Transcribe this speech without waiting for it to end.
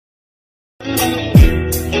നിങ്ങൾ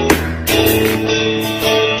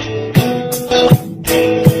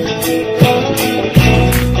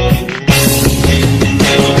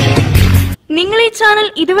ഈ ചാനൽ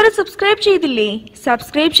ഇതുവരെ സബ്സ്ക്രൈബ് ചെയ്തില്ലേ?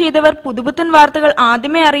 സബ്സ്ക്രൈബ് ചെയ്തവർ പുതുപുത്തൻ വാർത്തകൾ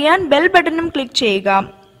ആദ്യമേ അറിയാൻ ബെൽ ബട്ടണും ക്ലിക്ക് ചെയ്യുക.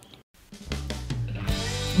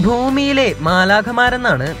 ഭൂമിയിലെ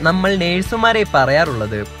മാലാഖമാരെന്നാണ് നമ്മൾ നേഴ്സുമാരെ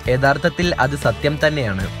പറയാറുള്ളത്. യഥാർത്ഥത്തിൽ അത് സത്യം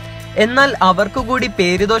തന്നെയാണ്. എന്നാൽ അവർക്കു കൂടി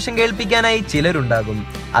പേരുദോഷം കേൾപ്പിക്കാനായി ചിലരുണ്ടാകും.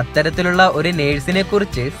 അത്തരത്തിലുള്ള ഒരു നേഴ്സിനെ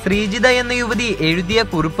കുറിച്ച് ശ്രീജിത എന്ന യുവതി എഴുതിയ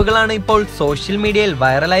കുറിപ്പുകളാണ് ഇപ്പോൾ സോഷ്യൽ മീഡിയയിൽ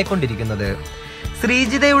വൈറലായിക്കൊണ്ടിരിക്കുന്നത്.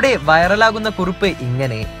 ശ്രീജിതയുടെ വൈറലാകുന്ന കുറിപ്പ്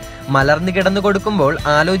ഇങ്ങനെ: മലർന്നു കിടന്നു കൊടുക്കുമ്പോൾ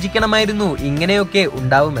ആലോചിക്കണമായിരുന്നു ഇങ്ങനെയൊക്കെ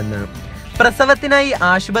ഉണ്ടാവുമെന്ന്. പ്രസവത്തിനായി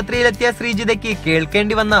ആശുപത്രിയിലെത്തിയ ശ്രീജിതയ്ക്ക്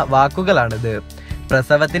കേൾക്കേണ്ടി വന്ന വാക്കുകളാണിത്.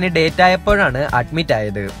 പ്രസവത്തിന് ഡേറ്റ് ആയപ്പോഴാണ് അഡ്മിറ്റ്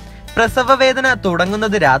ആയത്. പ്രസവ വേദന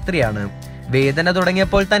തുടങ്ങുന്നത് രാത്രിയാണ്. വേദന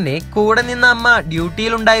തുടങ്ങിയപ്പോൾ തന്നെ കൂടെ നിന്ന അമ്മ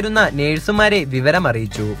ഡ്യൂട്ടിയിലുണ്ടായിരുന്ന നേഴ്സുമാരെ വിവരം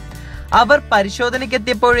അറിയിച്ചു. അവർ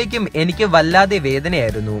പരിശോധനയ്ക്കെത്തിയപ്പോഴേക്കും എനിക്ക് വല്ലാതെ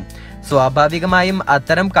വേദനയായിരുന്നു. സ്വാഭാവികമായും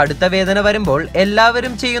അത്തരം കടുത്ത വേദന വരുമ്പോൾ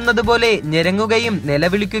എല്ലാവരും ചെയ്യുന്നത് പോലെ ഞെരങ്ങുകയും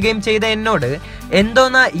നിലവിളിക്കുകയും ചെയ്ത എന്നോട്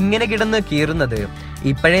എന്തോന്നാ ഇങ്ങനെ കിടന്ന് കീറുന്നത്,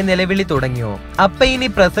 ഇപ്പോഴേ നിലവിളി തുടങ്ങിയോ, അപ്പ ഇനി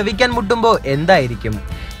പ്രസവിക്കാൻ മുട്ടുമ്പോ എന്തായിരിക്കും,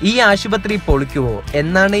 ഈ ആശുപത്രി പൊളിക്കുവോ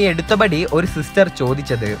എന്നാണ് ഈ എടുത്തപടി ഒരു സിസ്റ്റർ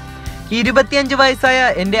ചോദിച്ചത്. 25 വയസ്സായ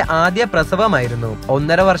എന്റെ ആദ്യ പ്രസവമായിരുന്നു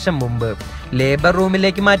 1.5 വർഷം മുമ്പ്. ലേബർ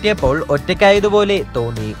റൂമിലേക്ക് മാറ്റിയപ്പോൾ ഒറ്റയ്ക്കായതുപോലെ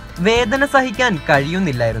തോന്നി. വേദന സഹിക്കാൻ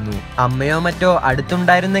കഴിയുന്നില്ലായിരുന്നു. അമ്മയോ മറ്റോ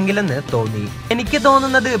അടുത്തുണ്ടായിരുന്നെങ്കിലെന്ന് തോന്നി. എനിക്ക്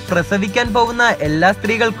തോന്നുന്നത് പ്രസവിക്കാൻ പോകുന്ന എല്ലാ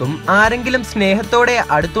സ്ത്രീകൾക്കും ആരെങ്കിലും സ്നേഹത്തോടെ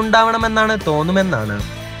അടുത്തുണ്ടാവണമെന്നാണ് തോന്നുമെന്നാണ്.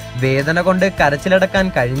 വേദന കൊണ്ട് കരച്ചിലടക്കാൻ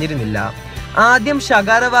കഴിഞ്ഞിരുന്നില്ല. ആദ്യം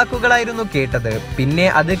ശകാര വാക്കുകളായിരുന്നു കേട്ടത്. പിന്നെ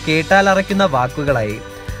അത് കേട്ടാൽ അറയ്ക്കുന്ന വാക്കുകളായി.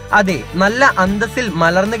 അതെ, നല്ല അന്തസ്സിൽ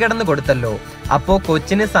മലർന്നു കിടന്നു കൊടുത്തല്ലോ, അപ്പോ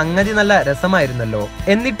കൊച്ചിന് സംഗതി നല്ല രസമായിരുന്നല്ലോ.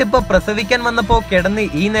 എന്നിട്ടിപ്പോ പ്രസവിക്കാൻ വന്നപ്പോ കിടന്ന്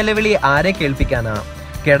ഈ നിലവിളി ആരെ കേൾപ്പിക്കാനാ?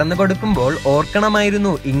 കിടന്നു കൊടുക്കുമ്പോൾ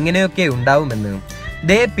ഓർക്കണമായിരുന്നു ഇങ്ങനെയൊക്കെ ഉണ്ടാവുമെന്ന്.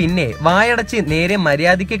 ദേ പിന്നെ വായടച്ച് നേരെ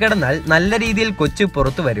മര്യാദയ്ക്ക് കിടന്നാൽ നല്ല രീതിയിൽ കൊച്ചു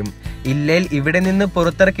പുറത്തു വരും. ഇല്ലേൽ ഇവിടെ നിന്ന്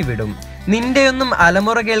പുറത്തിറക്കി വിടും. നിന്റെയൊന്നും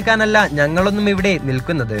അലമുറ കേൾക്കാനല്ല ഞങ്ങളൊന്നും ഇവിടെ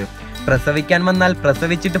നിൽക്കുന്നത്. പ്രസവിക്കാൻ വന്നാൽ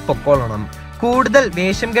പ്രസവിച്ചിട്ട് പൊക്കോളണം. കൂടുതൽ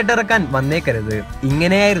വേഷം കെട്ടിറക്കാൻ വന്നേക്കരുത്.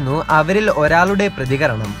 ഇങ്ങനെയായിരുന്നു അവരിൽ ഒരാളുടെ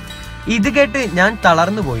പ്രതികരണം. ഇത് കേട്ട് ഞാൻ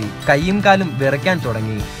തളർന്നുപോയി. കൈയും കാലും വിറയ്ക്കാൻ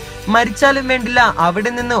തുടങ്ങി. മരിച്ചാലും വേണ്ടില്ല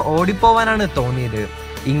അവിടെ നിന്ന് ഓടിപ്പോവാനാണ് തോന്നിയത്.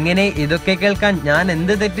 ഇങ്ങനെ ഇതൊക്കെ കേൾക്കാൻ ഞാൻ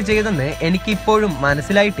എന്ത് തെറ്റ് ചെയ്തെന്ന് എനിക്കിപ്പോഴും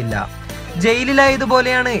മനസ്സിലായിട്ടില്ല.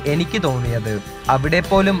 ജയിലിലായതുപോലെയാണ് എനിക്ക് തോന്നിയത്. അവിടെ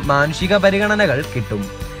പോലും മാനുഷിക പരിഗണനകൾ കിട്ടും.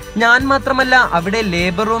 ഞാൻ മാത്രമല്ല, അവിടെ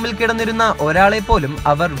ലേബർ റൂമിൽ കിടന്നിരുന്ന ഒരാളെ പോലും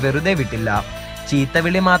അവർ വെറുതെ വിട്ടില്ല.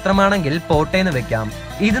 ചീത്തവിളി മാത്രമാണെങ്കിൽ പോട്ടേന്ന് വെക്കാം.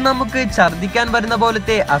 ഇത് നമുക്ക് ഛർദിക്കാൻ വരുന്ന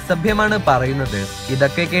പോലത്തെ അസഭ്യമാണ് പറയുന്നത്.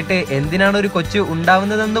 ഇതൊക്കെ കേട്ട് എന്തിനാണ് ഒരു കൊച്ചു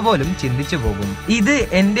ഉണ്ടാവുന്നതെന്ന് പോലും ചിന്തിച്ചു പോകും. ഇത്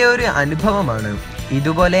എന്റെ ഒരു അനുഭവമാണ്.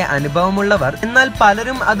 ഇതുപോലെ അനുഭവമുള്ളവർ എന്നാൽ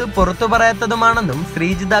പലരും അത് പുറത്തു പറയാത്തതുമാണെന്നും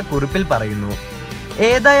ശ്രീജിത കുറിപ്പിൽ പറയുന്നു.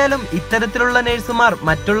 ഏതായാലും ഇത്തരത്തിലുള്ള നഴ്സുമാർ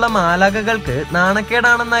മറ്റുള്ള മാലാഖകൾക്ക്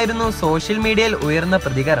നാണക്കേടാണെന്നായിരുന്നു സോഷ്യൽ മീഡിയയിൽ ഉയർന്ന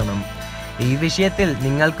പ്രതികരണം. ഈ വിഷയത്തിൽ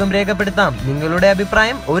നിങ്ങൾക്കും രേഖപ്പെടുത്താം നിങ്ങളുടെ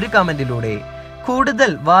അഭിപ്രായം ഒരു കമന്റിലൂടെ.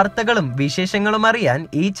 കൂടുതൽ വാർത്തകളും വിശേഷങ്ങളും അറിയാൻ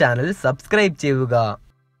ഈ ചാനൽ സബ്സ്ക്രൈബ് ചെയ്യുക.